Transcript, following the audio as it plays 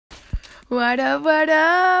What up,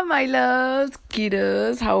 my loves,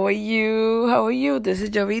 kiddos? How are you? How are you? This is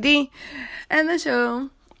Jovi D. And the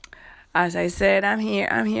show, as I said, I'm here,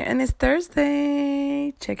 and it's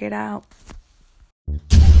Thursday. Check it out.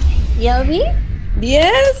 Yovi?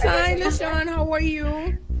 Yes, hi, LaShawn. How are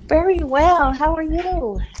you? Very well. How are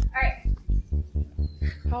you?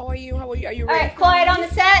 How are you? Are you All ready? right, quiet on the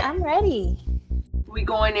set. I'm ready. We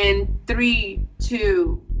going in 3,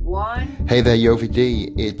 2, 1. Hey there, Yovi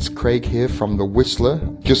D. It's Craig here from The Whistler.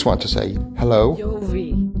 Just want to say hello.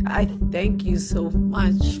 Yovi, I thank you so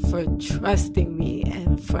much for trusting me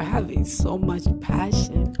and for having so much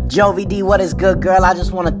passion. Jovi D, what is good, girl? I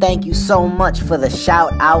just want to thank you so much for the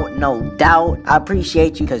shout out, no doubt. I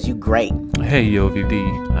appreciate you because you great. Hey, Yovi D.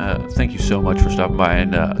 Thank you so much for stopping by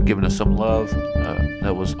and giving us some love.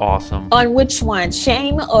 That was awesome. On which one?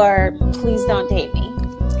 Shame or please don't date me?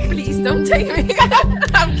 Please don't take me.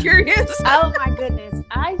 I'm curious. Oh my goodness.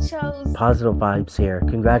 I chose positive vibes here.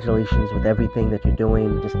 Congratulations with everything that you're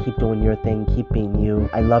doing. Just keep doing your thing. Keep being you.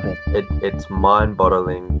 I love it. It's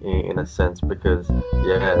mind-boggling in a sense because,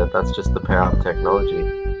 yeah, that's just the power of technology.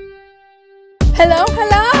 Hello.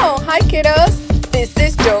 Hi, kiddos. This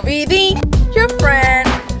is Jovi D, your friend,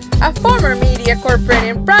 a former media corporate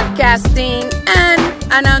in broadcasting, and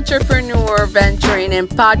an entrepreneur venturing in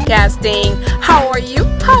podcasting. How are you?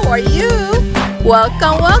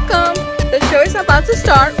 Welcome. The show is about to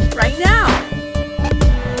start right now.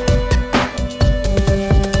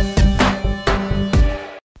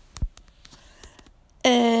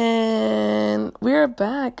 And we're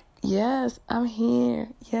back. Yes, I'm here.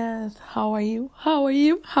 Yes. How are you?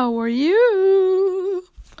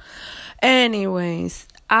 Anyways,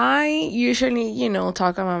 I usually,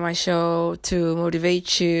 talk about my show to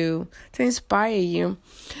motivate you, to inspire you,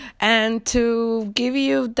 and to give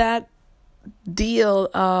you that deal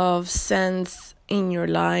of sense in your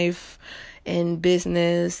life, in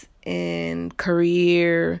business, in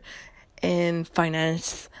career, in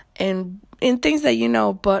finance, and in things that you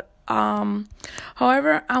know. But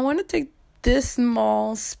however, I want to take this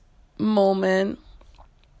small moment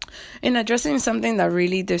in addressing something that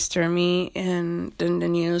really disturbed me in the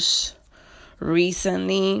news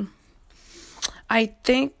recently. I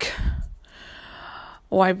think,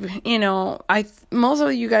 most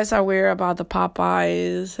of you guys are aware about the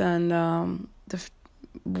Popeyes and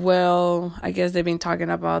I guess they've been talking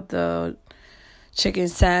about the chicken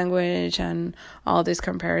sandwich and all these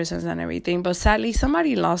comparisons and everything. But sadly,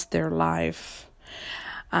 somebody lost their life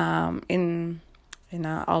in an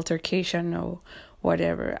altercation or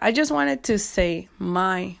whatever. I just wanted to say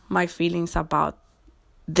my feelings about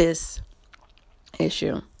this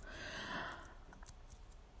issue.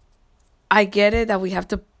 I get it that we have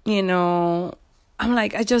to, I'm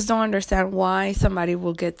like, I just don't understand why somebody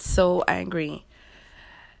will get so angry.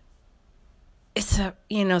 It's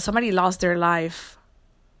somebody lost their life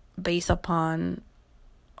based upon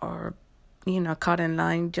or, caught in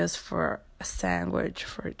line just for a sandwich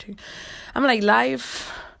I'm like,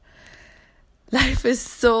 life is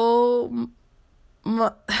so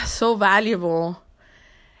valuable,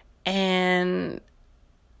 and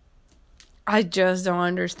I just don't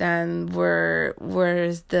understand where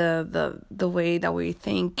is the way that we're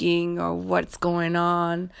thinking or what's going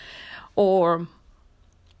on, or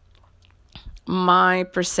my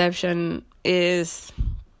perception is,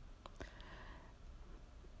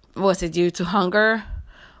 was it due to hunger?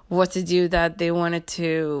 Was it due that they wanted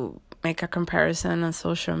to make a comparison on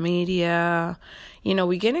social media?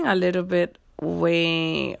 We're getting a little bit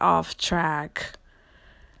way off track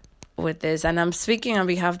with this, and I'm speaking on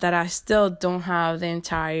behalf that I still don't have the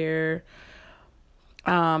entire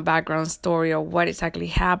background story of what exactly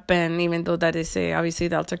happened, even though that they say obviously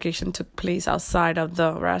the altercation took place outside of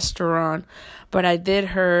the restaurant. But I did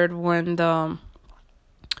heard when there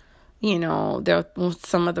were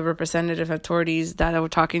some of the representative authorities that were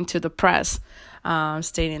talking to the press,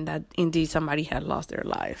 stating that indeed somebody had lost their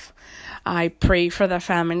life. I pray for the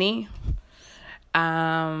family.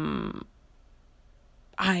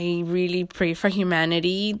 I really pray for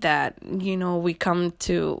humanity that, we come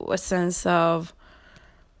to a sense of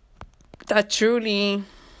that truly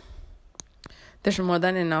there's more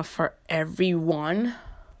than enough for everyone.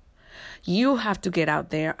 You have to get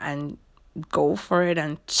out there and go for it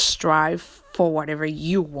and strive for whatever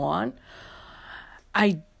you want.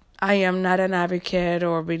 I am not an advocate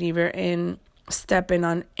or believer in stepping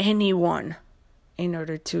on anyone in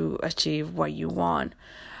order to achieve what you want.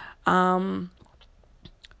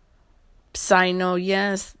 Side note,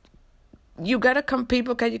 yes, you gotta compete,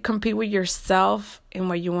 because you compete with yourself in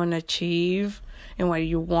what you want to achieve and what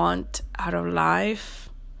you want out of life.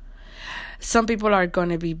 Some people are going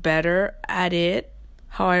to be better at it.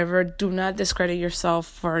 However, do not discredit yourself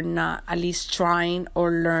for not at least trying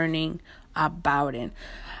or learning about it.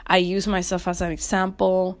 I use myself as an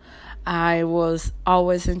example. I was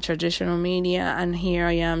always in traditional media, and here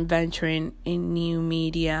I am venturing in new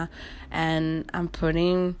media, and I'm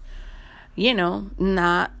putting,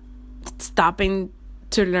 not stopping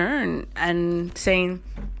to learn and saying,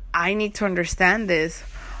 I need to understand this.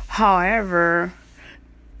 However,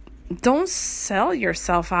 don't sell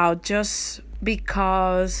yourself out just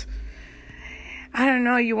because, I don't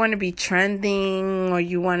know, you want to be trending or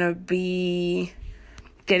you want to be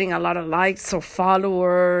getting a lot of likes or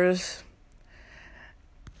followers.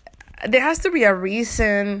 There has to be a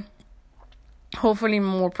reason, hopefully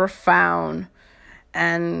more profound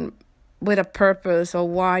and with a purpose of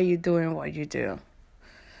why you're doing what you do.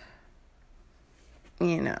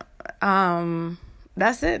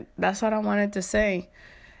 That's it. That's what I wanted to say.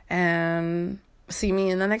 And see me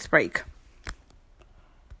in the next break.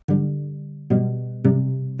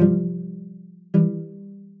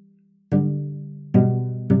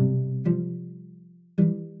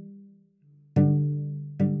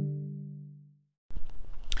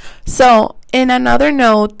 So, in another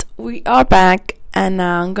note, we are back, and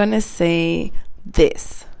I'm going to say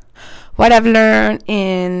this. What I've learned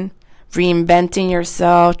in reinventing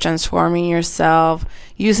yourself, transforming yourself,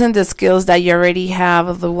 using the skills that you already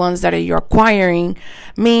have, the ones that you're acquiring,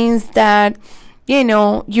 means that,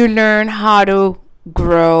 you learn how to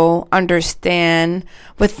grow, understand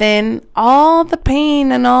within all the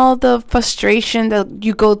pain and all the frustration that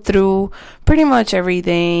you go through pretty much every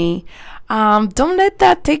day. Don't let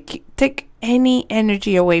that take any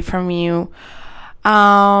energy away from you.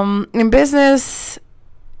 In business,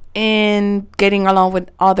 in getting along with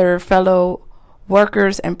other fellow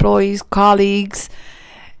workers, employees, colleagues,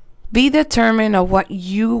 be determined of what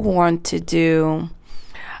you want to do,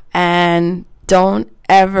 and don't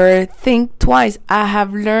ever think twice. I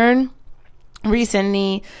have learned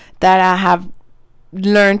recently that I have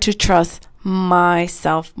learned to trust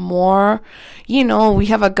myself more. We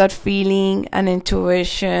have a gut feeling, an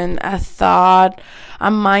intuition, a thought, a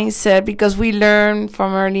mindset, because we learn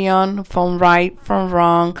from early on, from right, from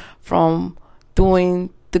wrong, from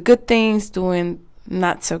doing the good things, doing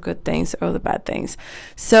not so good things, or the bad things.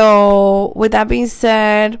 So with that being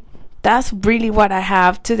said, that's really what I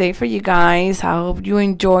have today for you guys. I hope you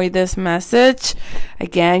enjoy this message.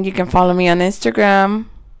 Again, you can follow me on Instagram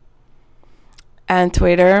and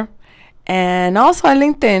Twitter, and also on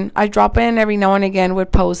LinkedIn. I drop in every now and again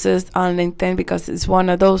with posts on LinkedIn, because it's one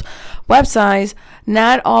of those websites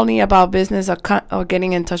not only about business or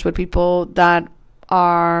getting in touch with people that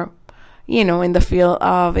are, in the field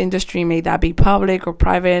of industry, may that be public or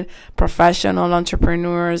private, professional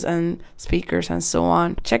entrepreneurs and speakers and so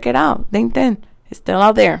on. Check it out. LinkedIn is still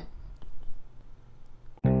out there.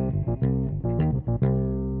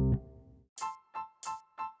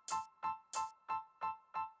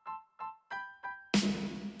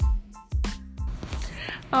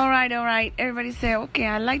 All right. Everybody say, okay,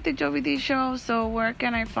 I like the Jovi D show, so where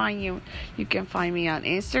can I find you? You can find me on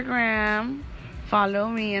Instagram. Follow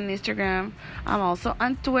me on Instagram. I'm also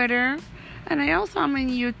on Twitter, and I also am on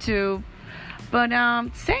YouTube. But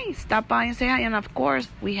stop by and say hi. And of course,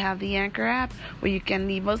 we have the Anchor app where you can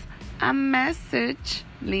leave us a message.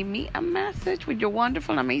 Leave me a message with your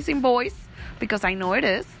wonderful, amazing voice, because I know it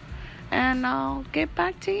is. And I'll get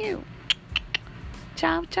back to you.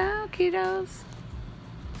 Ciao, kiddos.